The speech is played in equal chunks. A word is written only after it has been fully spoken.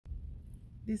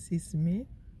This is me.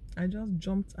 I just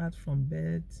jumped out from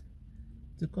bed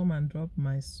to come and drop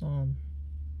my son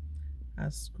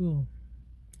at school.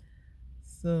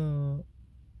 So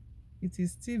it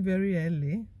is still very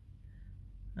early,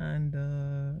 and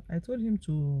I told him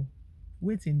to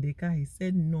wait in the car. He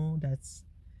said no,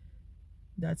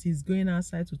 that he's going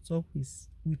outside to talk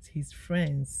with his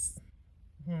friends.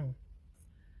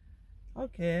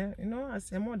 Okay,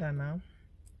 as a mother now,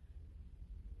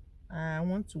 I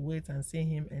want to wait and see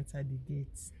him enter the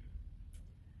gate.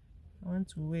 I want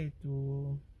to wait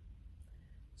to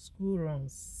school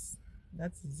runs.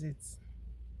 That is it.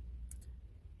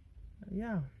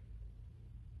 Yeah.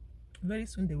 Very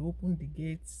soon they will open the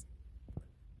gates,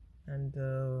 and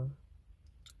they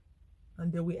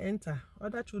will enter.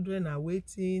 Other children are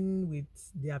waiting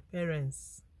with their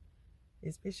parents,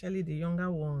 especially the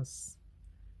younger ones.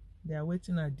 They are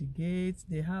waiting at the gates.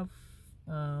 They have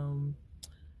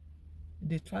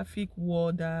the traffic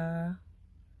warder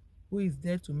who is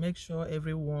there to make sure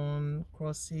everyone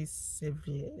crosses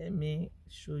safely. Let me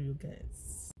show you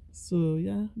guys. So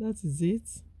yeah, that is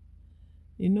it.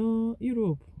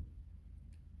 Europe,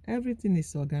 everything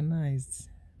is organized.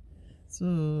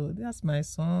 So that's my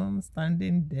son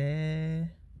standing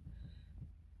there.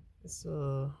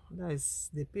 So that's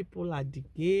the people at the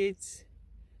gate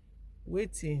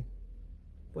waiting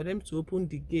for them to open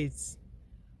the gates.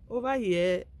 Over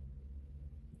here,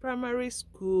 primary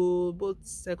school, both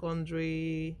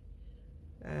secondary,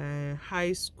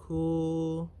 high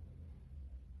school,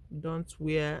 don't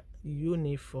wear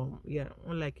uniform. Yeah,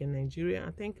 unlike in Nigeria.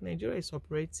 I think Nigeria is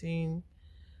operating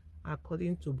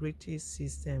according to British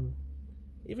system.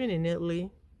 Even in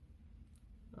Italy,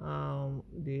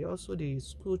 the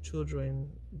school children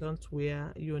don't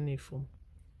wear uniform.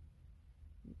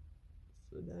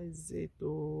 So that is it.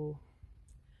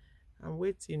 I'm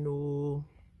waiting.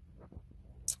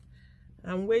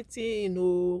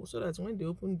 So that when they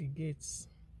open the gates,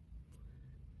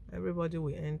 everybody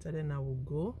will enter, then I will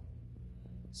go.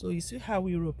 So you see how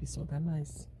Europe is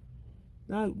organized.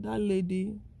 That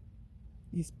lady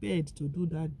is paid to do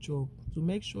that job, to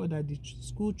make sure that the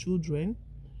school children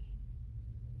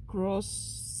cross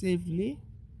safely,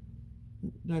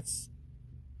 that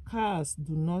cars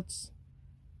do not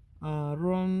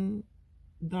run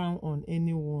down on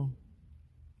anyone.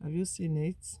 Have you seen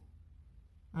it?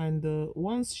 And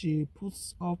once she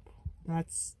puts up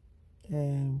that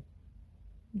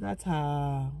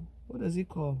her, what does it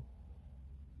call?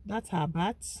 That her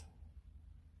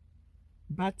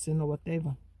baton or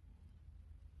whatever,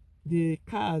 the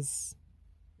cars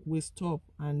will stop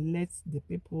and let the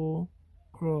people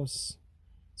cross.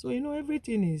 So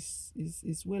everything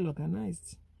is well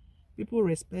organized. People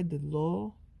respect the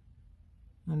law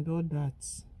and all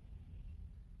that.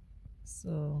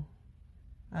 So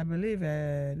I believe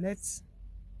let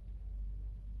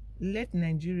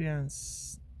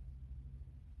Nigerians,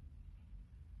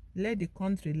 let the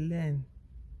country learn.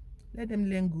 Let them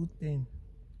learn good things.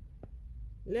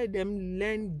 Let them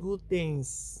learn good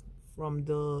things from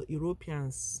the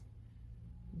Europeans.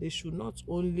 They should not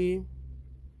only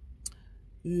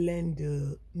learn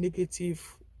the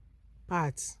negative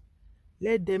parts.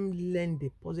 Let them learn the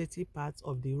positive parts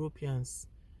of the Europeans,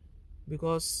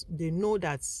 because they know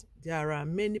that there are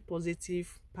many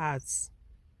positive parts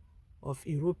of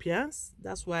Europeans.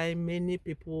 That's why many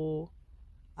people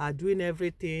are doing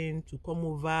everything to come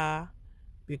over,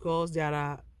 because there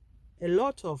are a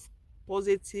lot of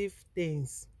positive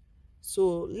things.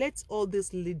 So let all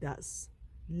these leaders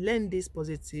learn these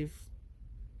positive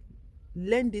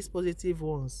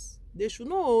ones. They should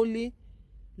not only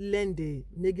learn the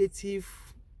negative,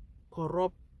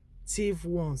 corruptive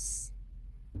ones.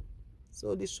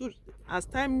 So they should, as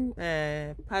time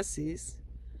passes,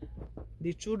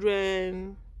 the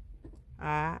children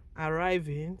are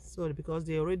arriving. So because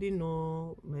they already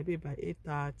know, maybe by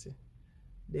 8:30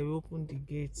 they will open the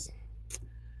gates.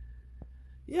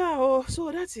 Yeah,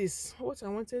 so that is what I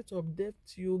wanted to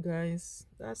update you guys.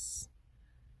 That's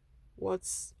what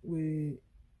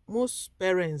most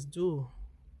parents do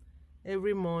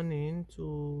every morning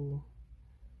to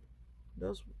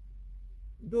those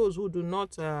who do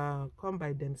not come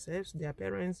by themselves. Their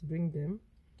parents bring them.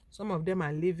 Some of them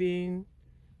are living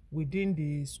within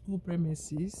the school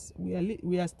premises.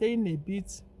 We are staying a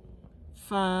bit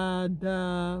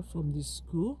farther from the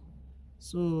school,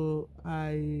 so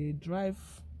I drive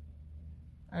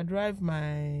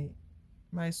my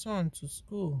son to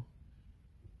school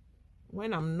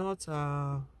when I'm not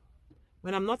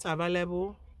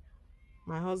available.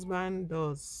 My husband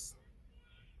does.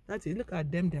 That is, look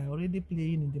at them, they are already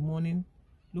playing in the morning.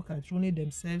 Look at running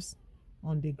themselves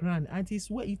on the ground, and it is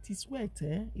wet. It is wet.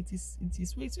 It is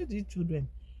wet. See the children.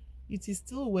 It is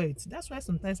still wet. That's why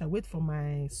sometimes I wait for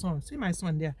my son. See my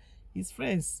son there. His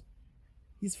friends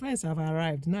have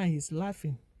arrived. Now he's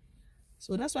laughing.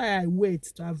 So that's why I wait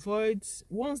to avoid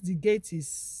once the gate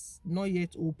is not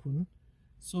yet open.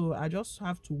 So I just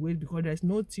have to wait because there's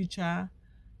no teacher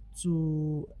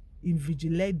to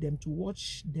invigilate them, to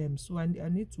watch them. So I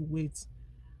need to wait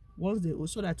once they,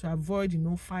 so that to avoid, you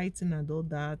know, fighting and all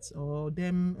that, or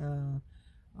them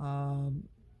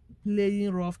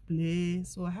playing rough play.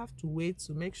 So I have to wait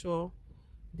to make sure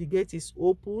the gate is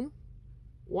open.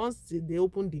 Once they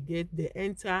open the gate, they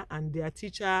enter, and their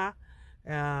teachers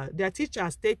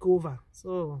take over.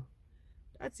 So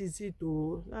that is it.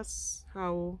 Oh, that's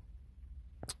how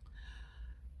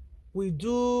we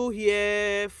do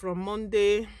here from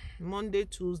Monday,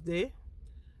 Tuesday.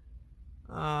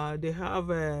 They have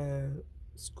a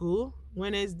school.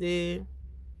 Wednesday,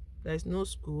 there's no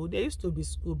school. There used to be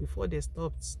school before they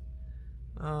stopped.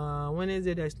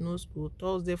 Wednesday there's no school.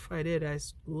 Thursday, Friday there's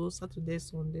school. Saturday,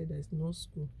 Sunday there's no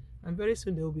school. And very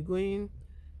soon they'll be going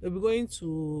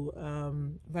to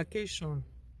vacation.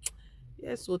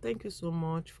 Yes, so thank you so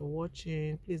much for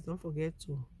watching. Please don't forget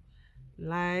to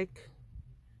like,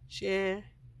 share,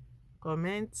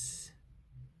 comment.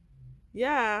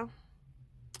 Yeah,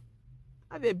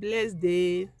 have a blessed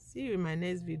day. See you in my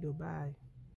next video. Bye.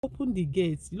 Open the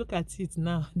gates. Look at it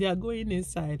now. They are going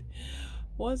inside.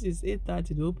 Once it's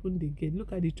 8:30, they open the gate.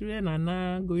 Look at the children are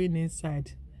now going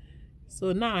inside.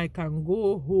 So now I can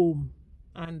go home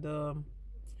and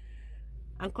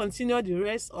continue the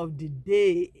rest of the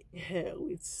day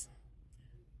with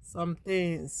some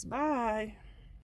things. Bye.